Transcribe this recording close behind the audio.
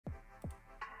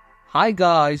Hi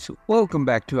guys, welcome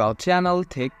back to our channel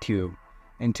TechTube.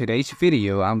 In today's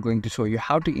video, I'm going to show you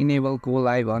how to enable Go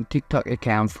Live on TikTok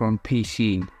account from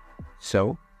PC.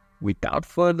 So, without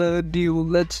further ado,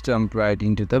 let's jump right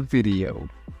into the video.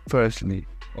 Firstly,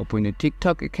 open your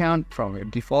TikTok account from your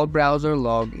default browser,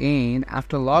 log in.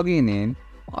 After logging in,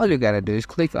 all you gotta do is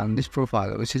click on this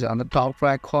profile which is on the top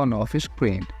right corner of your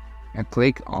screen and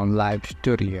click on Live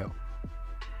Studio.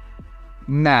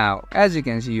 Now, as you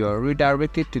can see, you are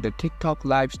redirected to the TikTok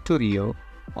Live Studio.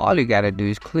 All you gotta do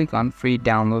is click on free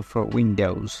download for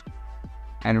Windows.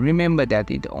 And remember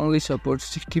that it only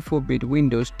supports 64-bit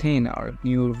Windows 10 or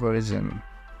newer version.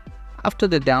 After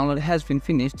the download has been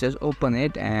finished, just open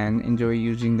it and enjoy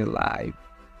using the live.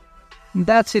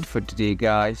 That's it for today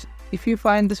guys. If you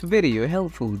find this video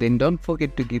helpful, then don't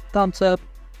forget to give thumbs up.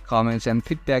 Comments and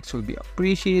feedbacks will be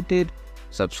appreciated.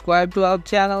 Subscribe to our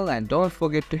channel and don't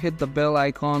forget to hit the bell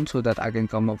icon so that I can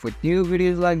come up with new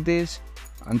videos like this.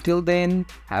 Until then,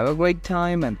 have a great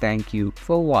time and thank you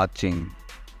for watching.